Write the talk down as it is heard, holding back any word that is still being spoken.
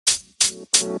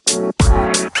Good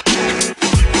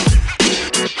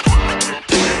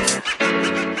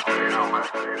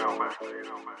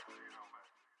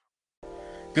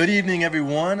evening,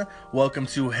 everyone. Welcome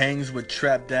to Hangs with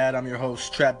Trap Dad. I'm your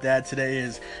host, Trap Dad. Today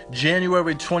is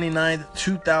January 29th,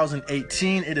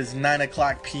 2018. It is 9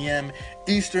 o'clock p.m.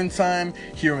 Eastern Time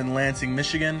here in Lansing,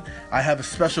 Michigan. I have a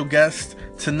special guest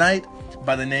tonight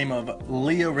by the name of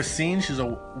Leah Racine. She's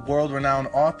a world-renowned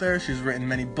author. She's written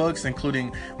many books,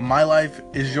 including My Life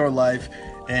is Your Life.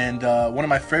 And one of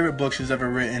my favorite books she's ever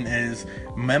written is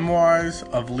Memoirs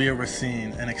of Leah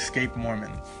Racine, an Escaped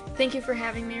Mormon. Thank you for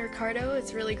having me, Ricardo.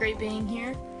 It's really great being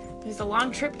here. It was a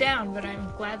long trip down, but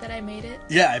I'm glad that I made it.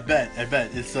 Yeah, I bet.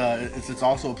 It's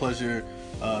also a pleasure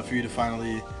for you to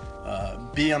finally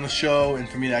be on the show and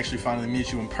for me to actually finally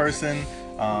meet you in person.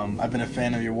 I've been a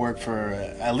fan of your work for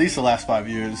at least the last 5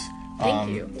 years.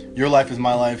 Thank you. Your Life is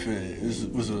My Life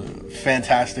was a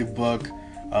fantastic book.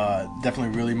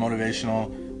 Definitely really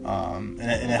motivational, and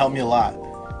it helped me a lot.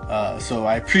 So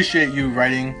I appreciate you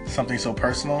writing something so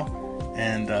personal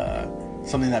and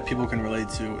something that people can relate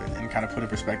to and kind of put in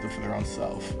perspective for their own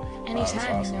self. Anytime,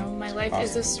 awesome. you know, my life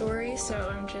is a story,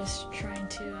 so I'm just trying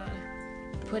to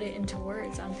put it into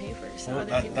words on paper. So well,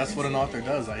 that's what an author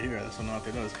does. I hear that's what an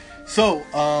author does. So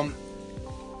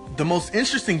the most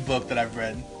interesting book that I've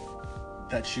read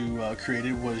that you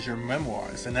created was your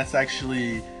memoirs, and that's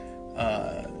actually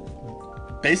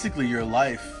basically your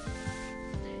life.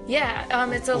 Yeah,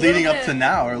 it's a leading little up to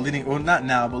now, or not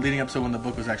now, but leading up to when the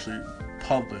book was actually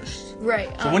published. Right.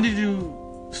 So when did you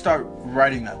start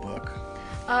writing that book?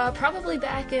 Probably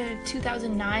back in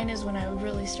 2009 is when I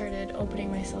really started opening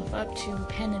myself up to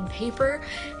pen and paper,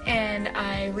 and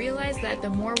I realized that the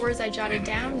more words I jotted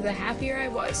down, the happier I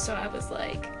was. So I was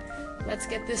like, let's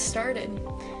get this started.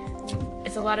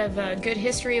 It's a lot of good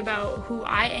history about who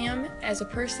I am as a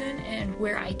person and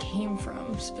where I came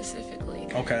from specifically.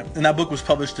 Okay. And that book was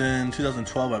published in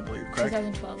 2012, I believe, correct?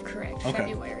 2012, correct.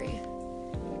 Okay.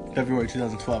 February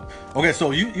 2012. Okay,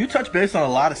 so you touch base on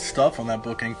a lot of stuff on that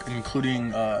book,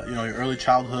 including your early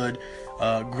childhood,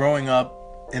 growing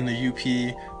up in the UP,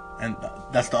 and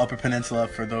that's the Upper Peninsula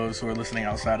for those who are listening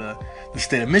outside of the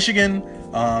state of Michigan.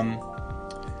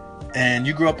 And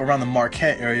you grew up around the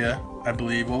Marquette area, I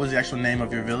believe. What was the actual name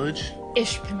of your village?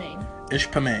 Ishpeming.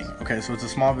 Ishpeming. Okay, so it's a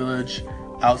small village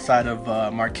outside of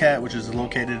Marquette, which is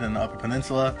located in the Upper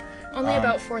Peninsula. Only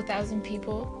about 4,000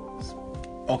 people.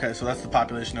 Okay, so that's the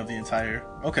population of the entire...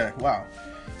 Okay, wow.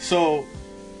 So,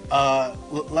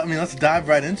 let's dive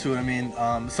right into it. I mean,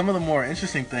 some of the more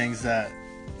interesting things that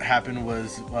happened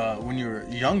was when you were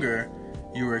younger,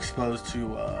 you were exposed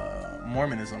to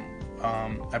Mormonism.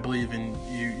 I believe in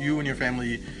you and your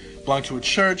family belong to a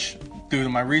church. Through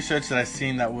my research that I've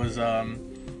seen, that was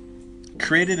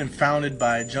created and founded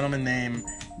by a gentleman named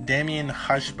Damien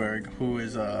Hirschberg, who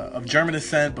is of German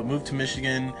descent but moved to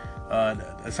Michigan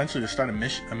essentially to start a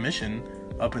mission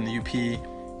up in the UP,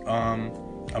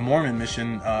 a Mormon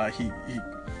mission. He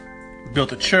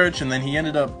built a church, and then he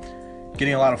ended up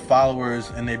getting a lot of followers,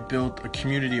 and they built a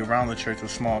community around the church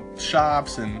with small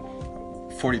shops and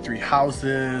 43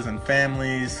 houses and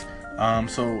families.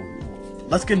 So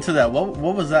let's get into that.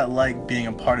 What was that like, being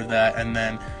a part of that, and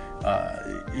then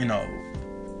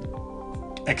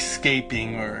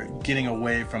escaping or getting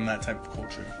away from that type of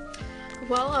culture?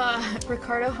 Well,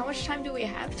 Ricardo, how much time do we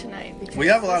have tonight? Because we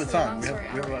have a lot of time. We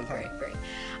have a lot of time. Great.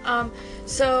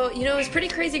 So, it was pretty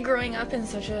crazy growing up in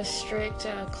such a strict,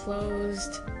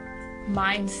 closed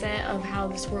mindset of how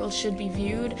this world should be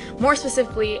viewed. More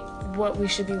specifically, what we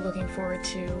should be looking forward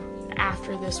to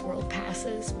after this world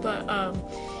passes. But,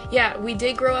 yeah, we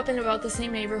did grow up in about the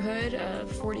same neighborhood,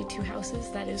 42 houses.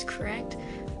 That is correct.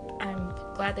 I'm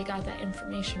glad they got that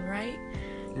information right.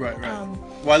 Right.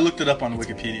 Well, I looked it up on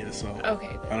Wikipedia, so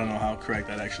okay, I don't know how correct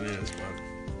that actually is, but...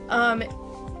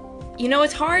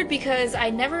 it's hard because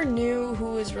I never knew who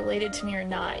was related to me or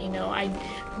not.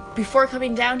 Before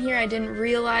coming down here, I didn't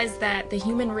realize that the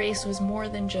human race was more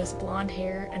than just blonde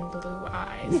hair and blue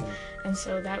eyes. And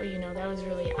so that was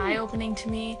really eye-opening to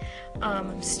me.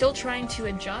 I'm still trying to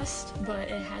adjust, but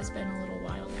it has been a little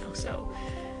while now,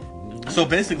 So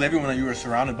basically everyone that you were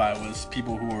surrounded by was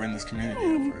people who were in this community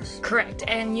at first. Correct.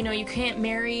 And you can't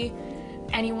marry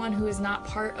anyone who is not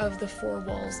part of the four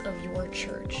walls of your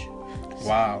church.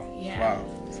 Wow. Yeah. Wow.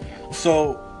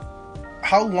 So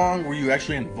how long were you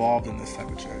actually involved in this type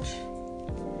of church?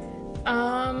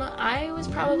 I was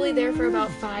probably there for about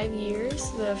 5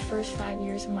 years, the first 5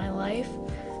 years of my life,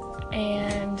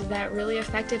 and that really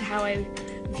affected how I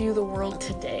view the world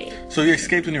today. So you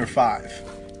escaped when you were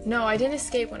 5? No, I didn't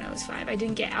escape when I was 5. I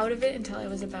didn't get out of it until I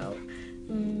was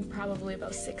probably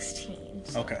about 16.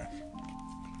 So. Okay.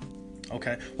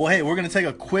 Okay. Well, hey, we're gonna take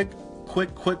a quick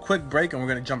break, and we're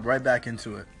gonna jump right back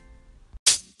into it.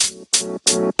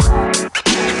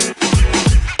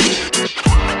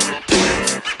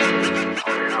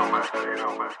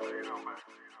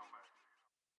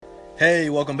 Hey,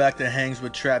 welcome back to Hangs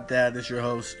with Trap Dad. This is your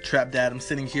host, Trap Dad. I'm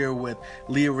sitting here with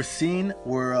Leah Racine.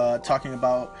 We're talking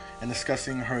about and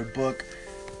discussing her book,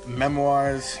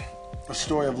 Memoirs, A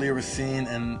Story of Leah Racine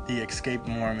and the Escaped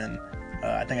Mormon.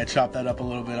 I think I chopped that up a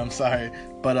little bit, I'm sorry.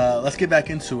 But let's get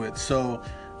back into it. So,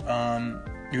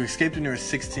 you escaped when you were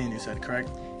 16, you said,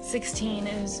 correct? 16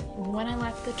 is when I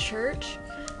left the church.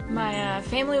 My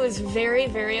family was very,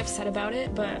 very upset about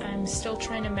it, but I'm still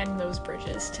trying to mend those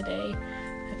bridges today,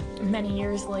 many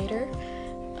years later.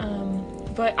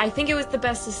 But I think it was the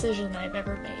best decision I've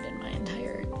ever made in my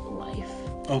entire life.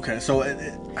 Okay, so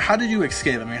how did you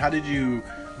escape? I mean, how did you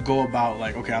go about,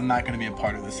 like, okay, I'm not going to be a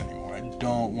part of this anymore. I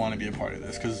don't want to be a part of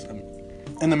this. Because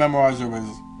in the memoirs, there was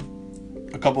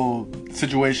a couple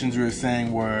situations we were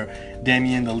saying where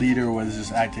Damien, the leader, was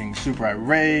just acting super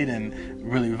irate and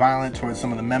really violent towards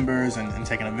some of the members and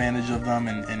taking advantage of them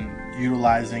and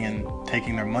utilizing and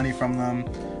taking their money from them.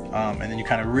 And then you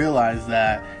kind of realized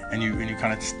that, and you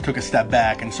kind of took a step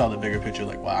back and saw the bigger picture,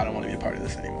 like, wow, I don't want to be a part of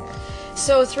this anymore.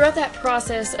 So throughout that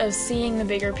process of seeing the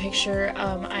bigger picture,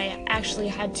 I actually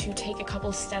had to take a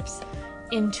couple steps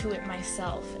into it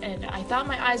myself, and I thought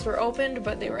my eyes were opened,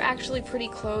 but they were actually pretty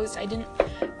closed. I didn't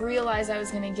realize I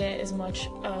was going to get as much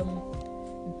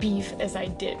beef as I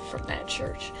did from that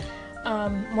church.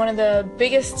 One of the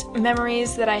biggest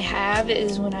memories that I have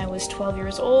is when I was 12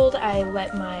 years old. I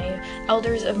let my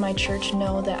elders of my church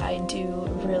know that I do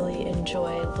really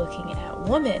enjoy looking at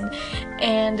women,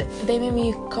 and they made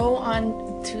me go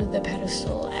on to the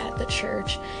pedestal at the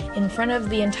church in front of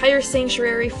the entire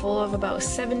sanctuary full of about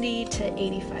 70 to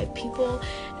 85 people,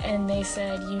 and they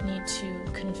said, you need to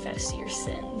confess your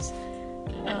sins.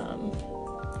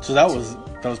 So that was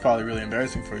probably really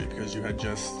embarrassing for you, because you had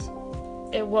just...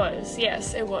 It was,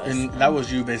 yes, it was. And that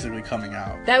was you basically coming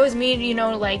out. That was me, you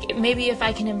know, like, maybe if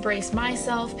I can embrace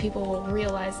myself, people will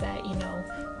realize that, you know,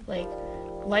 like,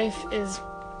 life is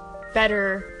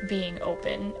better being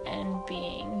open and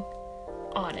being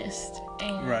honest.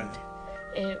 And right.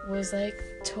 It was, like,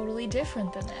 totally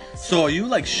different than that. So are you,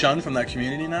 like, shunned from that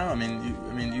community now? I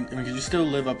mean, because you still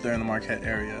live up there in the Marquette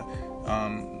area.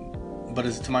 But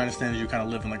to my understanding, you kind of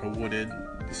live in, like, a wooded,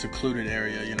 secluded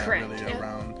area. You're not Correct, really yep.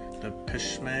 around the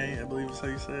Pishmay, I believe is how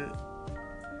you say it.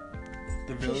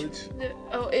 The village?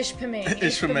 Ishpemay.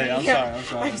 Ishpemay, Yeah.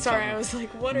 I'm sorry. I was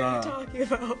like, what are you talking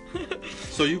about?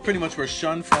 So you pretty much were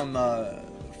shunned from that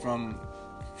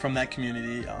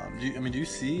community. Do you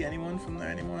see anyone from there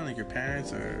anymore? Like your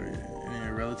parents or any of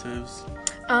your relatives?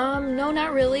 No,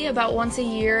 not really. About once a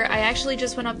year. I actually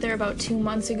just went up there about 2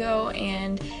 months ago,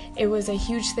 and it was a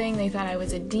huge thing. They thought I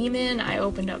was a demon. I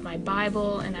opened up my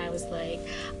Bible, and I was like,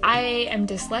 I am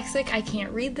dyslexic. I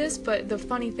can't read this, but the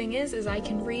funny thing is I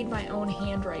can read my own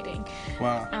handwriting.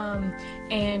 Wow.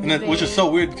 Which is so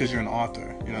weird because you're an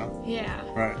author, you know? Yeah.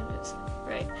 Right. It is.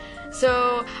 Right.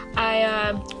 So I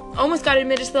almost got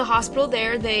admitted to the hospital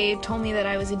there. They told me that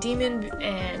I was a demon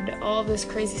and all of this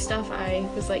crazy stuff. I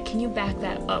was like, can you back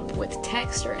that up with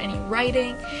text or any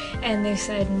writing? And they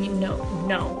said,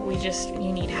 no,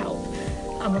 you need help.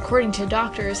 According to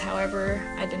doctors, however,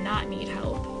 I did not need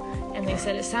help. And they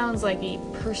said it sounds like a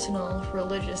personal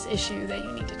religious issue that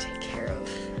you need to take care of.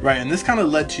 Right, and this kind of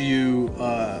led to you,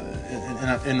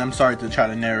 and I'm sorry to try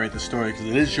to narrate the story because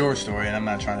it is your story and I'm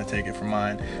not trying to take it from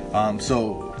mine.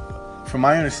 So, from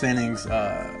my understandings,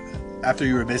 after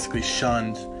you were basically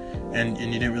shunned and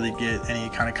you didn't really get any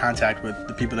kind of contact with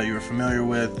the people that you were familiar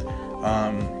with,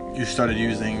 you started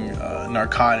using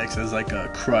narcotics as like a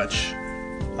crutch,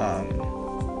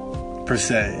 per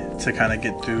se, to kind of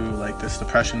get through like this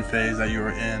depression phase that you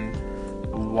were in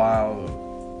while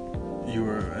you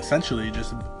were essentially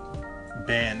just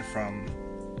banned from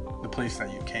the place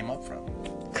that you came up from.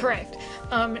 Correct.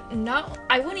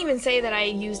 I wouldn't even say that I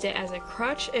used it as a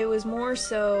crutch. It was more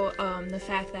so the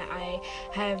fact that I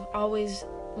have always...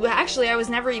 Well, actually, I was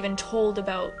never even told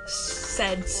about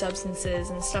said substances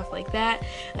and stuff like that.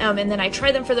 And then I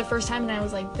tried them for the first time and I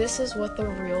was like, this is what the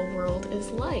real world is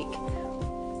like.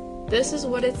 This is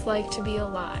what it's like to be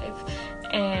alive.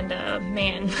 And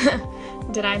man,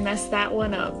 did I mess that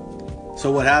one up.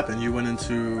 So what happened? You went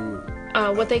into...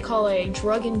 what they call a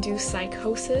drug-induced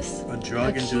psychosis. A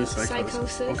drug-induced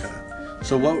psychosis. Okay.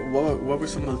 So what were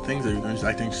some of the things that you were doing? Just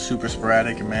acting super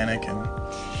sporadic and manic and...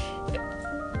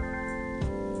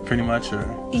 Pretty much, or...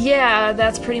 Yeah,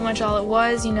 that's pretty much all it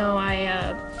was. You know,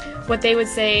 I what they would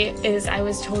say is I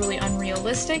was totally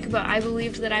unrealistic, but I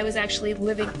believed that I was actually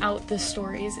living out the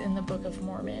stories in the Book of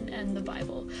Mormon and the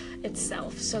Bible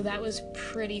itself. So that was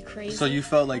pretty crazy. So you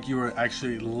felt like you were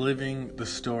actually living the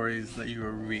stories that you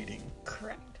were reading.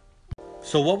 Correct.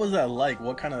 So what was that like?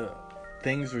 What kind of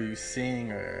things were you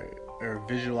seeing or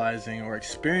visualizing or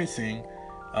experiencing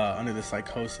under the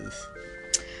psychosis?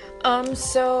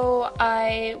 So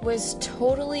I was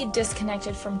totally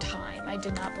disconnected from time. I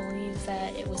did not believe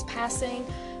that it was passing.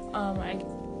 I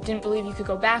didn't believe you could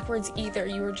go backwards either.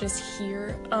 You were just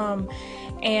here.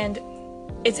 And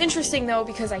it's interesting though,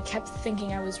 because I kept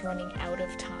thinking I was running out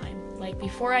of time. Like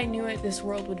before I knew it, this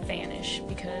world would vanish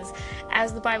because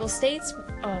as the Bible states,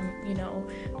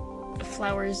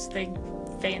 flowers, they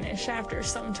vanish after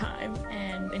some time,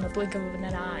 and in a blink of an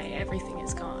eye everything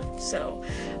is gone. So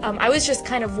I was just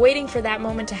kind of waiting for that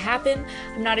moment to happen.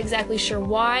 I'm not exactly sure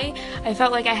why. I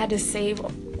felt like I had to save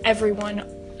everyone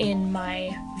in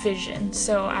my vision.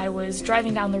 So I was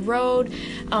driving down the road.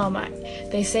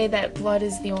 They say that blood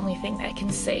is the only thing that can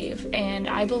save, and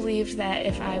I believed that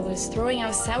if I was throwing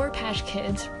out Sour Patch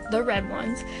Kids, the red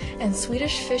ones, and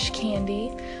Swedish Fish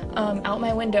candy out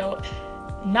my window,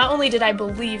 not only did I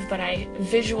believe, but I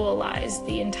visualized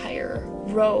the entire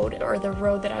road, or the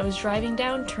road that I was driving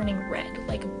down, turning red.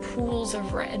 Like pools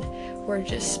of red were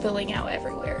just spilling out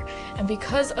everywhere. And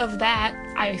because of that,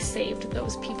 I saved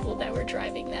those people that were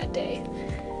driving that day.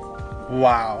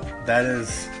 Wow, that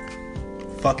is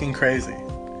fucking crazy.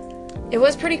 It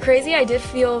was pretty crazy. I did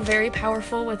feel very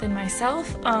powerful within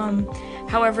myself.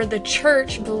 However, the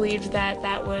church believed that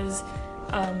that was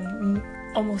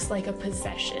almost like a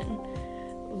possession.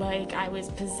 Like I was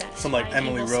possessed. Some like by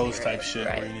Emily evil Rose spirit. type shit,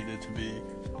 right. where you needed to be.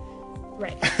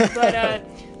 Right. But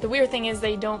the weird thing is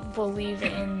they don't believe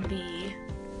in the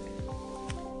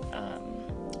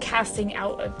casting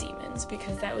out of demons,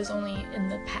 because that was only in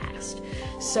the past.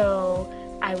 So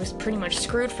I was pretty much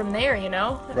screwed from there, you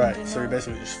know? Right. So you're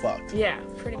basically just fucked. Yeah,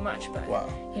 pretty much. But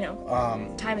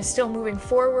wow. Time is still moving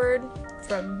forward,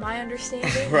 from my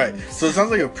understanding. Right. So it sounds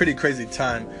like a pretty crazy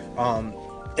time.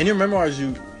 In your memoirs,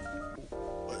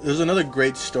 there's another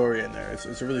great story in there.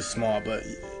 It's really small, but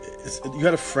you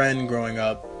had a friend growing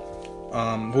up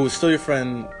who is still your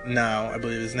friend now. I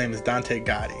believe his name is Dante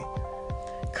Gotti.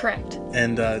 Correct.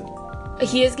 And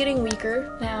he is getting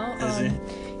weaker now. Is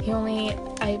he? He only,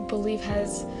 I believe,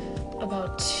 has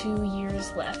about 2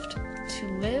 years left to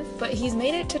live, but he's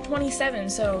made it to 27,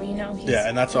 so he's yeah,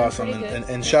 and that's awesome.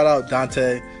 And shout out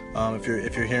Dante if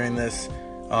you're hearing this.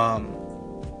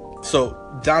 So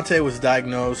Dante was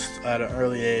diagnosed at an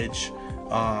early age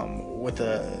with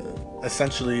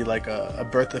essentially like a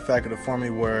birth defect, a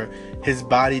deformity, where his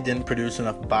body didn't produce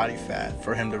enough body fat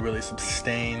for him to really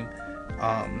sustain.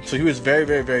 So he was very,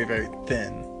 very, very, very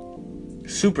thin,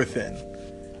 super thin.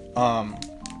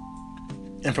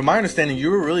 And from my understanding,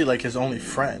 you were really like his only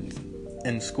friend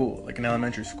in school, like in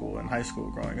elementary school and high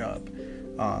school growing up.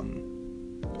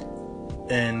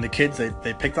 And the kids,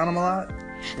 they picked on him a lot.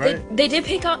 Right. They did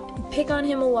pick on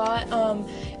him a lot.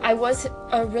 I was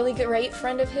a really great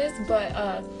friend of his, but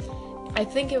I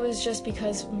think it was just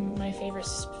because my favorite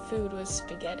food was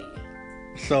spaghetti.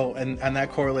 So and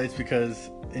that correlates because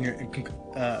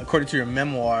according to your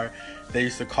memoir, they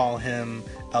used to call him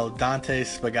El Dante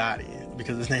Spaghetti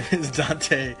because his name is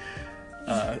Dante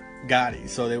Gotti.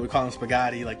 So they would call him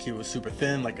Spaghetti, like he was super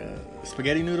thin, like a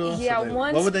spaghetti noodle. Yeah, so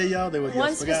what would they yell? They would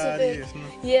yell Spaghetti or something?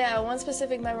 Yeah, one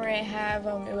specific memory I have,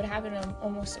 it would happen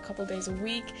almost a couple days a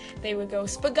week. They would go,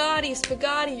 Spaghetti,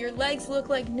 Spaghetti, your legs look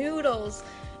like noodles.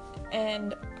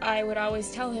 And I would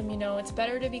always tell him, it's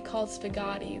better to be called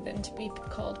Spaghetti than to be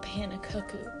called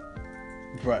Panacuckoo.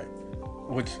 Right.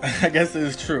 Which I guess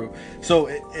is true. So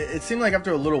it seemed like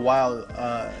after a little while,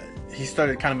 he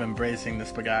started kind of embracing the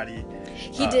spaghetti.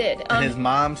 He did. And his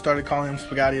mom started calling him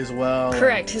spaghetti as well.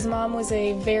 Correct. His mom was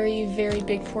a very, very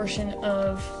big portion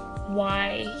of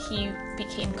why he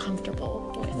became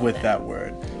comfortable with that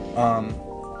word.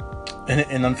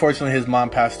 And unfortunately, his mom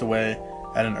passed away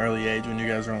at an early age when you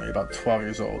guys were only about 12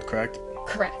 years old, correct?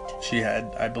 Correct. She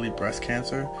had, I believe, breast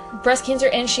cancer. Breast cancer,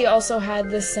 and she also had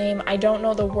the same, I don't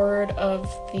know the word of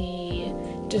the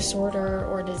disorder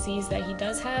or disease that he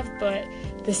does have, but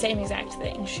the same exact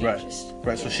thing.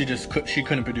 So she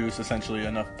couldn't produce essentially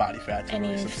enough body fat to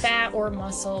any fat or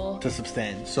muscle to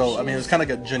sustain. So I mean, it was kind of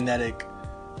like a genetic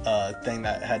thing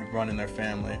that had run in their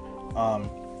family.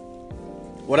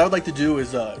 What I would like to do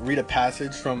is read a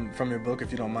passage from your book,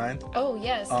 if you don't mind. Oh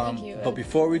yes, thank you. But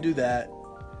before we do that,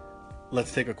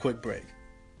 let's take a quick break.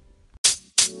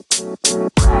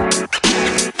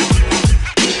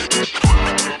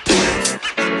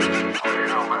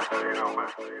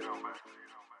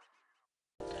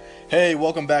 Hey,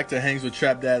 welcome back to Hangs with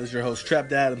Trap Dad. This is your host, Trap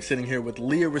Dad. I'm sitting here with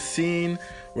Leah Racine,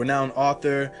 renowned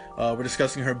author. We're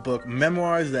discussing her book,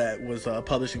 Memoirs, that was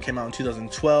published and came out in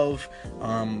 2012.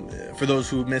 For those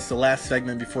who missed the last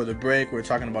segment before the break, we were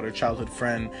talking about her childhood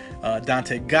friend,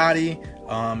 Dante Gotti,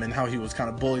 and how he was kind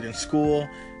of bullied in school.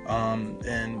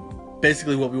 And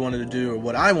basically what we wanted to do, or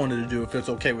what I wanted to do, if it's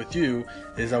okay with you,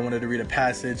 is I wanted to read a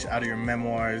passage out of your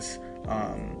memoirs,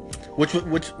 which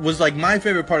was like my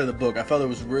favorite part of the book. I felt it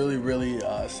was really, really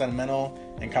sentimental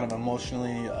and kind of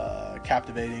emotionally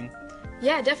captivating.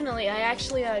 Yeah, definitely. I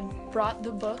actually brought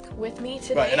the book with me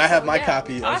today. Right, and I have my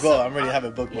copy as well. I'm ready to have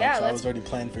it bookmarked, yeah, so I was already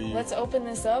planned for you. Let's open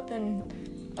this up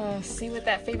and see what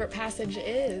that favorite passage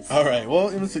is. All right. Well,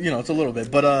 it's a little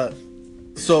bit, but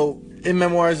so in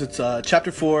Memoirs, it's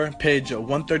chapter 4, page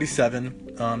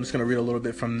 137. I'm just gonna read a little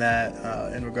bit from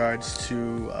that in regards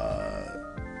to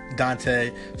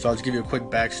Dante. So I'll just give you a quick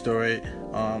backstory.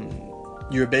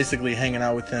 You were basically hanging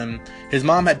out with him. His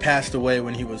mom had passed away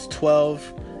when he was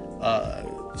 12.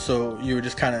 So you were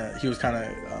just he was kind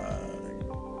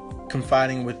of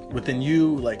confiding within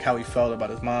you, like how he felt about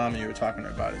his mom, and you were talking to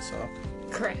her about it. So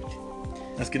correct.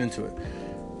 Let's get into it.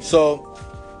 So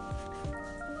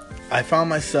I found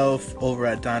myself over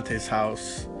at Dante's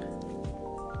house,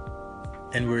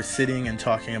 and we were sitting and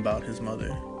talking about his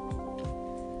mother.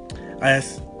 I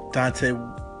asked Dante,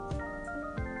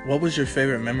 what was your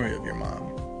favorite memory of your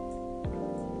mom?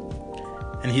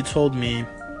 And he told me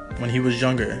when he was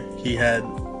younger, he had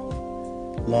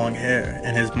long hair,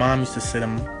 and his mom used to sit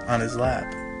him on his lap,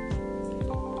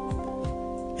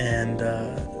 and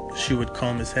she would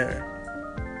comb his hair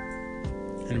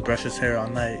and brush his hair all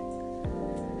night.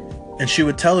 And she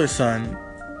would tell her son,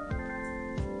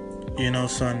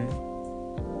 son,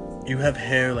 you have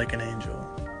hair like an angel.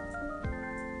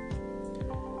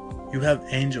 You have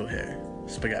angel hair,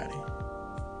 Spaghetti.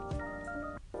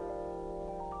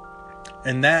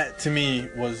 And that, to me,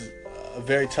 was a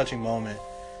very touching moment,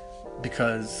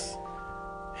 because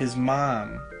his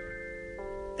mom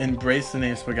embraced the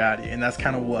name Spaghetti, and that's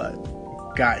kind of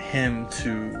what got him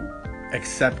to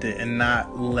accept it and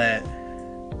not let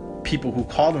people who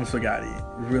called him Spaghetti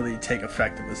really take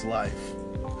effect of his life.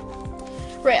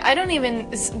 Right. I wouldn't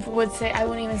even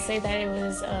say that it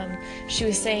was, she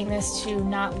was saying this to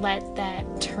not let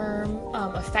that term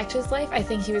affect his life. I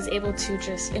think he was able to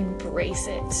just embrace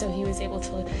it. So he was able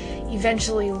to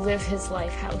eventually live his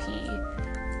life how he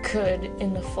could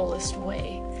in the fullest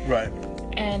way. Right.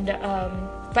 And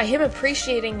by him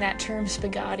appreciating that term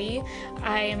Spaghetti,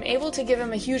 I am able to give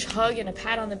him a huge hug and a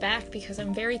pat on the back, because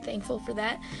I'm very thankful for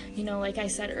that. Like I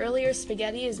said earlier,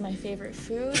 spaghetti is my favorite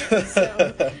food.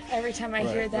 So every time I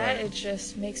hear that, it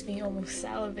just makes me almost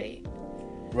salivate.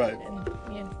 Right.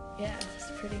 And yeah,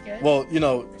 it's pretty good. Well,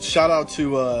 shout out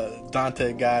to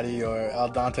Dante Gotti, or Al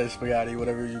Dante Spaghetti,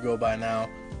 whatever you go by now.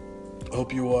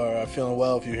 Hope you are feeling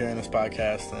well if you're hearing this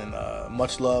podcast, and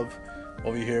much love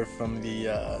over here from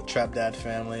the Trap Dad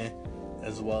family,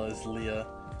 as well as Leah.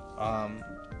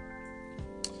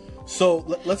 So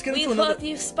let's get into another. We love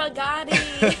you, Spaghetti.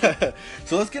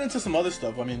 So let's get into some other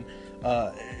stuff. I mean,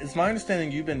 it's my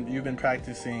understanding you've been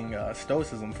practicing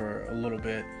Stoicism for a little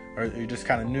bit, or you're just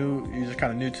kind of new. You're just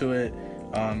kind of new to it.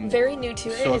 Very new to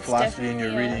it. Stoic philosophy, and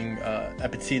you're reading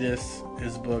Epictetus,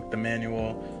 his book, The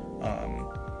Manual,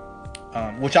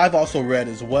 which I've also read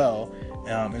as well.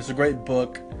 It's a great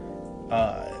book.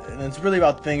 And it's really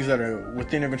about things that are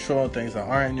within your control, things that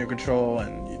aren't in your control,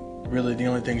 and really the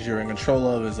only things you're in control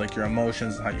of is like your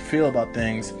emotions and how you feel about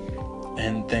things,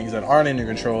 and things that aren't in your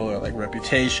control are like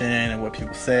reputation and what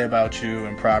people say about you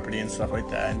and property and stuff like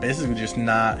that, and basically just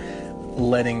not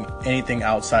letting anything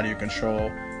outside of your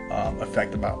control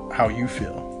affect about how you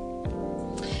feel.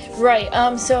 Right.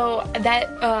 So that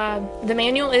the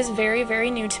manual is very,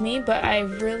 very new to me, but I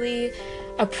really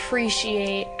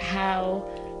appreciate how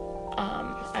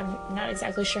I'm not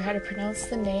exactly sure how to pronounce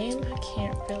the name. I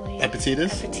can't really.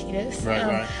 Epictetus? Epictetus.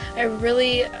 Right. I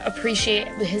really appreciate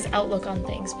his outlook on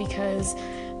things, because,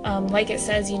 like it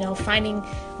says, finding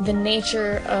the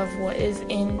nature of what is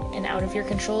in and out of your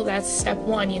control, that's step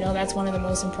one. That's one of the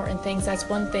most important things. That's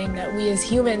one thing that we as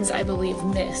humans, I believe,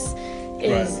 miss,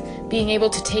 is being able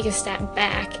to take a step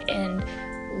back and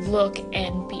look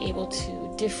and be able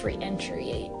to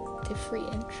differentiate.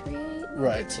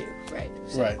 Right.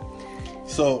 Right.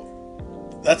 So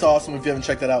that's awesome if you haven't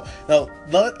checked that out. Now,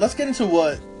 let's get into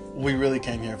what we really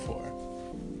came here for.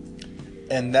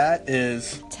 And that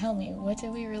is... Tell me, what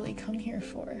did we really come here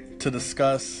for? To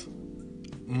discuss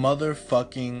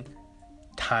motherfucking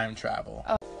time travel.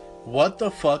 Oh. What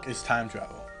the fuck is time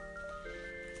travel?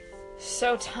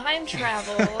 So time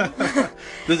travel.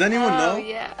 Does anyone know?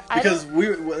 Yeah. Because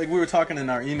we were talking in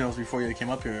our emails before you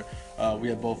came up here. We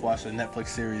had both watched the Netflix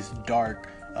series Dark.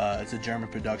 It's a German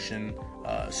production.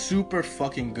 Super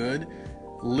fucking good.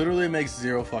 Literally makes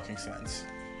zero fucking sense.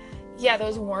 Yeah,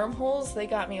 those wormholes, they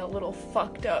got me a little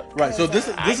fucked up. Right, so this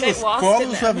is for all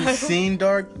those who haven't seen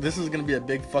Dark, this is gonna be a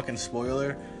big fucking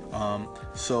spoiler.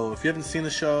 So if you haven't seen the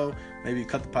show, maybe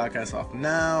cut the podcast off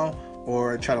now,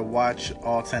 or try to watch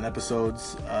all 10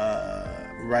 episodes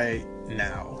right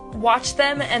now. Watch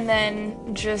them and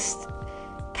then just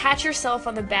pat yourself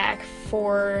on the back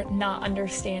for not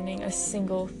understanding a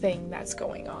single thing that's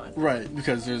going on. Right,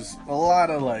 because there's a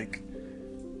lot of like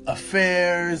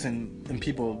affairs and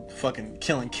people fucking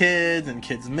killing kids and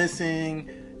kids missing,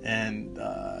 and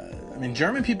I mean,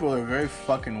 German people are very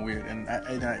fucking weird, and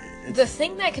it's... The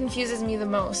thing that confuses me the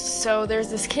most, so there's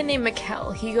this kid named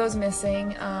Mikkel. He goes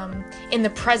missing in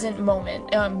the present moment.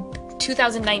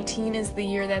 2019 is the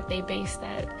year that they base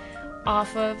that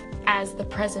off of as the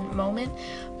present moment.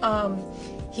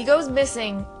 He goes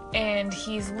missing, and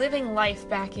he's living life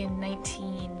back in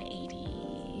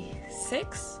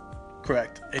 1986?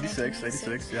 Correct.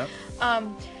 86, yeah.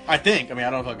 I think. I mean, I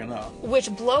don't fucking know.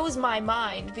 Which blows my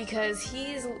mind because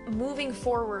he's moving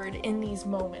forward in these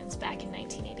moments back in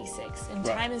 1986. And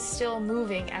right. Time is still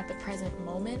moving at the present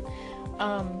moment.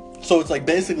 So it's like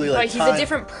basically like he's a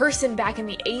different person back in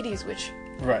the 80s, which...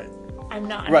 Right. I'm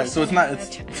not... Right, so it's not...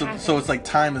 So it's like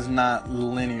time is not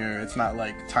linear. It's not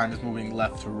like time is moving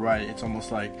left to right. It's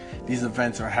almost like these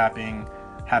events are happening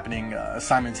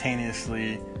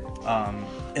simultaneously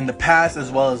in the past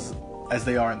as well as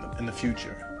they are in the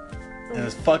future. And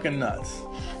it's fucking nuts.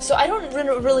 So I don't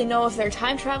really know if they're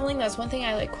time traveling. That's one thing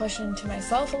I like question to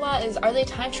myself a lot is, are they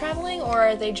time traveling or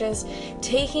are they just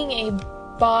taking a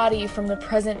body from the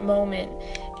present moment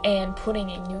and putting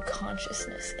a new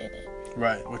consciousness in it?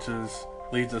 Right, which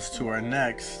leads us to our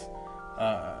next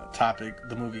topic,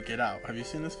 the movie Get Out. Have you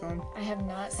seen this film? I have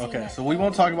not seen it. Okay, so we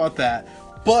won't talk about that,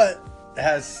 but it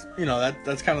has,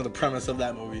 that's kind of the premise of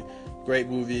that movie. Great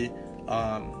movie.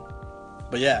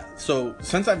 But yeah, so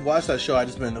since I've watched that show, I've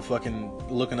just been fucking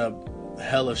looking up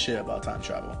hella shit about time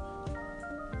travel.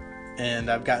 And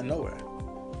I've gotten nowhere.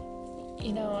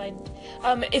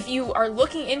 If you are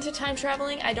looking into time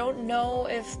traveling, I don't know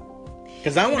if...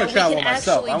 Because I want to travel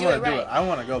myself. I want to do it. I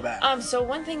want to go back. So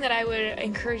one thing that I would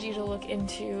encourage you to look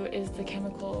into is the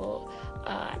chemical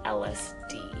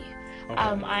LSD. Okay.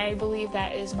 I believe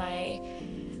that is my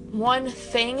one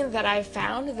thing that I've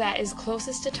found that is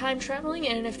closest to time traveling,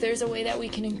 and if there's a way that we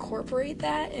can incorporate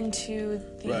that into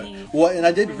the... Right. Well, and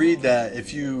I did read that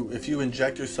if you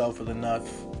inject yourself with enough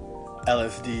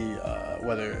LSD,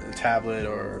 whether a tablet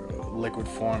or liquid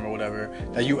form or whatever,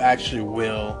 that you actually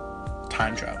will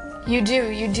time travel. You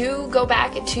do go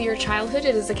back to your childhood.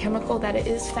 It is a chemical that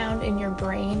is found in your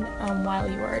brain while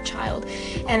you are a child.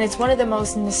 And it's one of the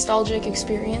most nostalgic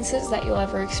experiences that you'll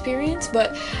ever experience.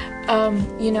 But,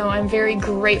 I'm very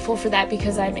grateful for that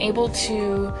because I'm able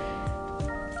to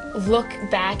look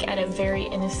back at a very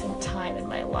innocent time in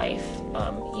my life,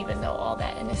 even though all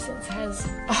that innocence has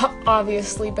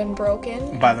obviously been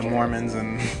broken. By the Mormons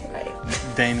and right.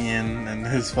 Damien and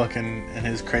his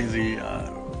crazy...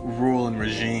 rule and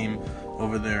regime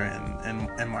over there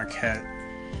in Marquette.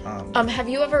 Have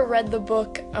you ever read the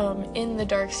book in the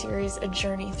Dark series, A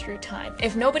Journey Through Time?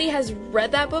 If nobody has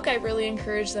read that book, I really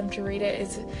encourage them to read it.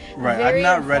 It's very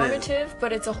informative,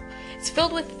 but it's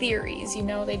filled with theories.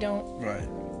 They don't. Right.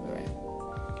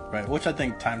 Which I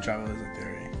think time travel is a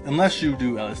theory, unless you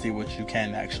do LSD, which you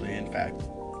can actually, in fact,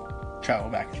 travel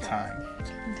back in time.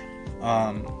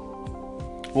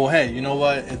 Well, hey, you know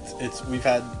what? We've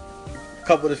had a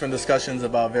couple of different discussions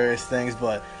about various things,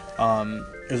 but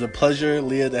it was a pleasure,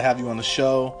 Leah, to have you on the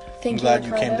show. I'm glad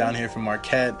you came down here from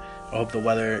Marquette. I hope the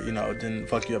weather, didn't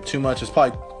fuck you up too much. It's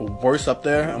probably worse up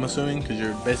there, I'm assuming, because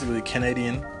you're basically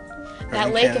Canadian.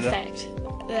 That lake effect.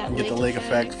 You get the lake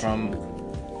effect from...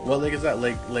 What lake is that?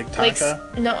 Lake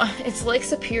Tonka? No, it's Lake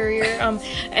Superior.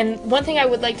 And one thing I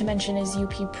would like to mention is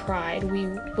UP Pride. We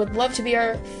would love to be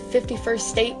our 51st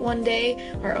state one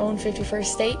day, our own 51st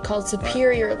state called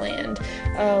Superior Land.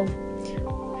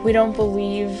 We don't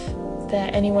believe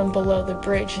that anyone below the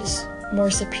bridge is more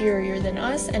superior than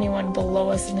us, anyone below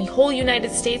us in the whole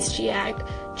United States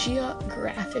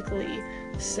geographically.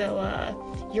 So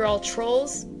you're all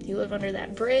trolls. You live under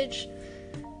that bridge.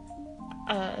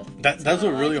 Those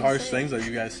are really harsh things that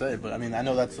you guys say, but I mean, I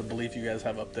know that's the belief you guys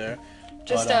have up there.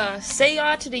 Just say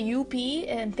ya to the UP,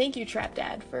 and thank you, Trap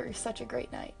Dad, for such a great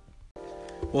night.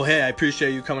 Well, hey, I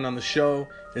appreciate you coming on the show.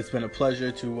 It's been a pleasure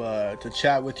to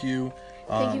chat with you.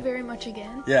 Thank you very much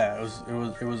again. Yeah,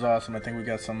 it was awesome. I think we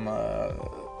got some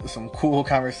cool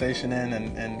conversation in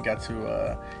and got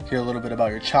to hear a little bit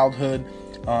about your childhood.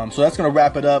 So that's going to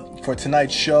wrap it up for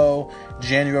tonight's show,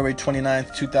 January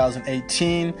 29th,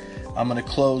 2018. I'm going to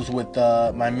close with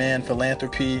my man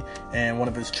Philanthropy and one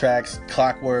of his tracks,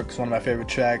 Clockworks, one of my favorite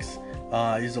tracks.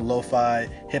 He's a lo-fi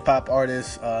hip-hop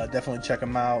artist. Definitely check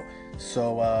him out.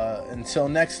 So until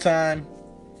next time,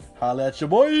 holla at your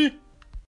boy!